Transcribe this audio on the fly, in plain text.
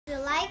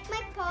like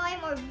my poem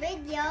or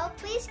video,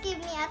 please give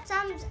me a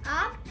thumbs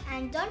up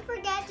and don't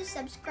forget to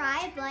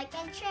subscribe, like,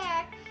 and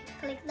share.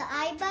 Click the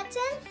I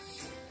button.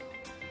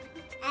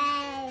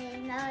 Ay,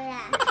 no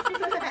yan.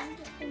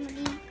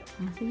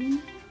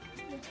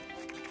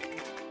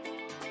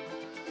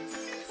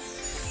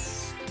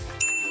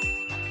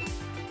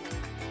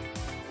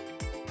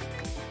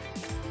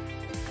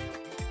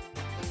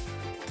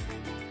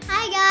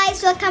 Hi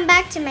guys, welcome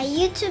back to my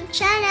YouTube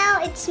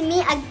channel. It's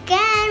me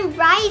again,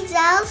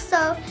 Cecil.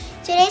 So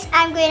today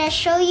I'm going to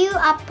show you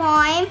a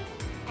poem,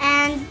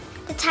 and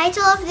the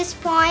title of this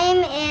poem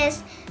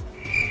is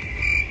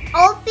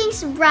All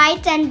Things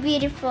Bright and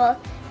Beautiful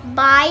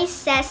by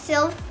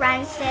Cecil,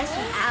 Francis,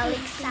 and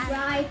Alexander.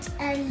 Bright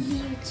and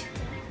beautiful.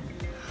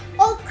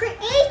 All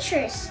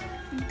creatures,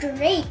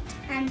 great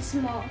and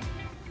small.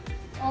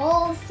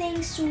 All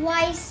things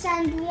wise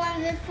and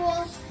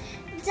wonderful.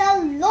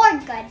 The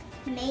Lord God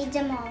made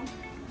them all.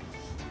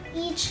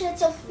 Each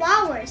little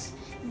flowers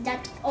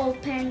that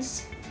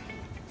opens,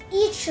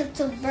 each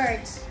little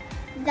birds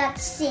that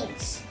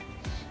sings.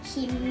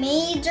 He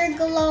made their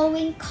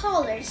glowing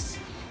colors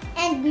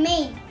and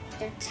made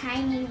their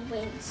tiny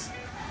wings.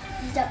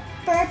 The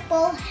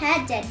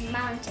purple-headed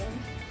mountain,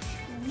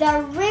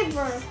 the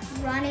river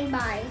running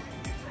by,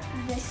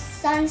 the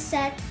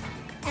sunset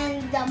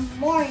and the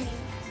morning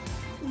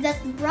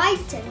that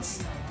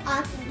brightens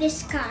up the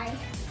sky.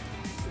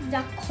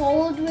 The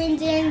cold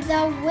wind in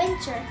the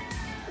winter,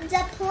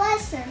 the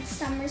pleasant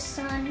summer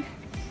sun,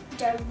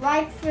 the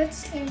ripe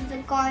fruits in the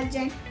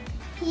garden.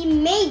 He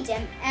made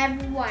them,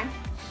 everyone.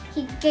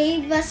 He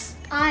gave us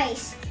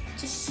eyes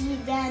to see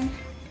them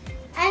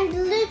and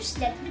lips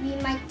that we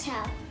might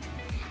tell.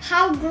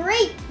 How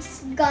great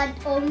is God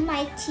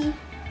Almighty,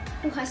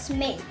 who has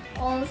made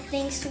all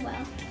things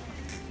well.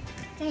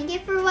 Thank you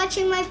for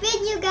watching my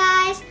video,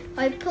 guys.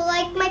 Hope you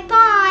like my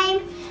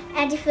poem.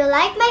 And if you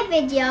like my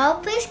video,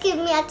 please give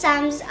me a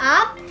thumbs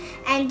up.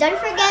 And don't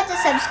forget to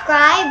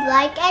subscribe,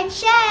 like, and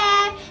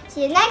share.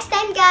 See you next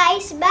time,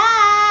 guys.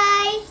 Bye!